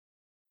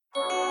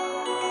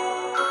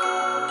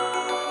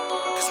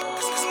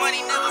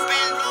money never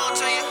been loyal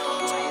to you.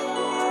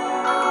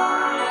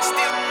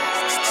 Still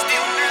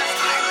nervous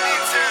like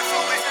intern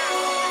for it.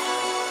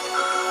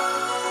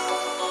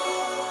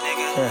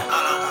 Nigga,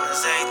 all I want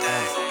is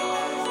everything.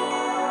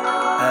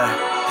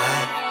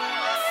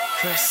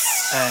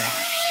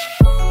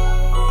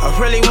 I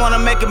really wanna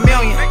make a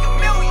million.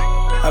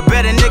 I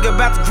bet a nigga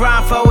about to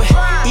grind for it.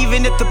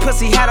 Even if the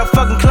pussy had a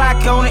fucking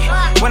clock on it.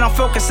 When I'm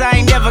focused, I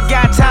ain't never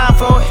got time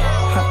for it.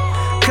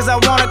 Cause I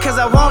want it, cause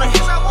I want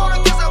it.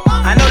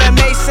 I know that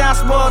may sound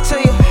spoiled to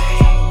you.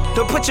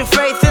 Don't put your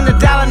faith in the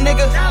dollar,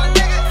 nigga.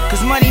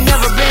 Cause money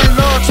never been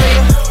loyal to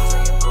you.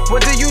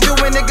 What do you do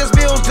when niggas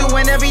bills due?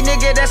 And every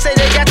nigga that say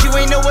they got you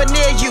ain't nowhere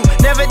near you.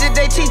 Never did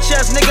they teach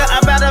us, nigga,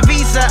 about a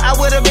visa. I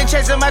would've been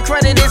chasing my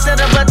credit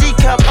instead of a D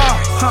cup.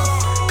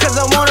 Cause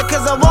I want it,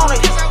 cause I want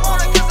it.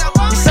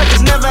 These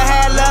suckers never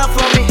had love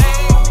for me.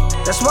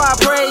 That's why I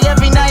pray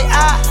every night.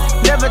 I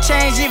never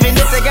change even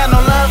if they got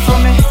no love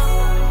for me.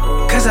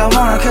 Cause I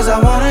want it, cause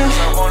I want it.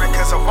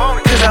 Cause I want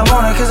it, cause I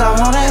want it, cause I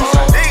want it.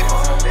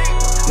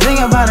 Think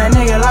about a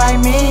nigga like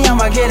me,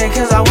 I'ma get it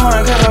cause I want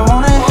it, cause I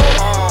want it.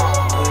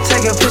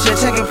 Take a picture,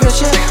 take a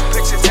picture.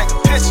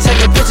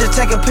 Take a picture,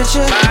 take a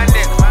picture.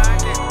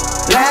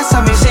 Last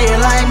time you see it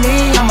like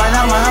me, I'm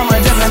a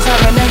different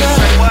type of nigga.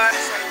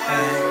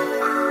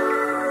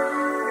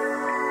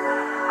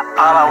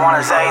 All I want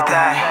is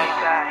everything.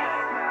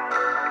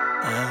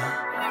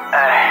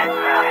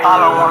 All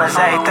I want is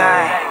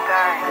everything.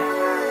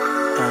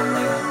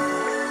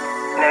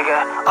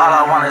 Nigga, all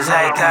I want is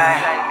everything.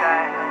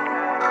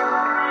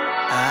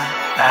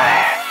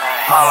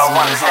 All I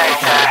want is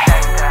everything.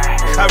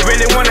 I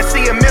really wanna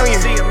see a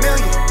million,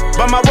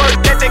 but my work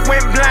ethic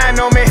went blind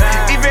on me.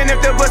 Even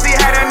if the pussy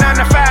had a 9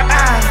 to 5,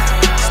 I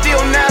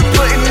still not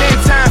putting in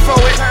time for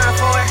it.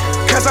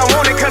 Cause I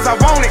want it, cause I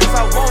want it.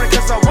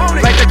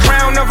 Like the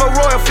crown of a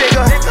royal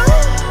figure.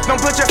 Don't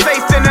put your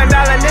faith in a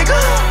dollar, nigga.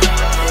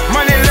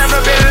 Money never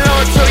been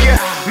loyal to you.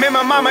 Me and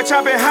my mama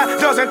chopping hot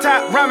dogs and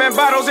top ramen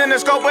bottles in the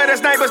scope with the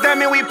snipers. That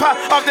mean we pop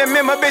off them.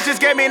 Member bitches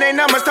gave me their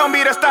numbers, told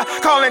me to stop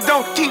calling.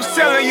 Don't keep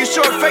selling, you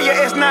short failure,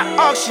 it's not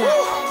auction.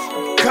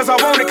 Cause I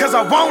want it, cause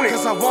I want it.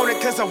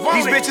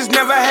 These bitches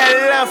never had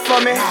love for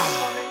me.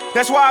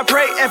 That's why I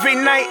pray every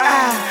night.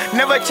 I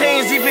never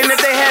change even if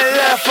they had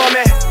love for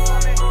me.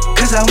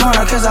 Cause I want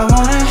it, cause I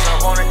want it.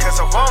 Cause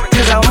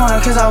I want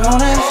it, cause I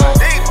want it.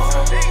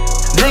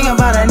 Think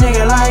about a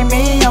nigga like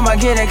me, I'ma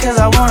get it cause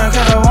I want it,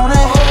 cause I want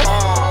it.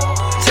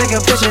 Take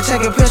a picture,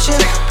 take a picture.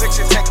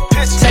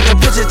 Take a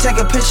picture, take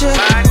a picture.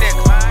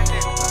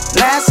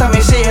 Last time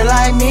you see it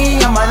like me,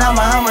 I'm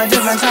a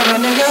different type of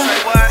nigga.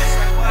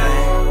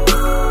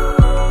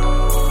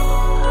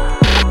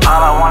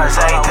 All I want is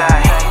everything.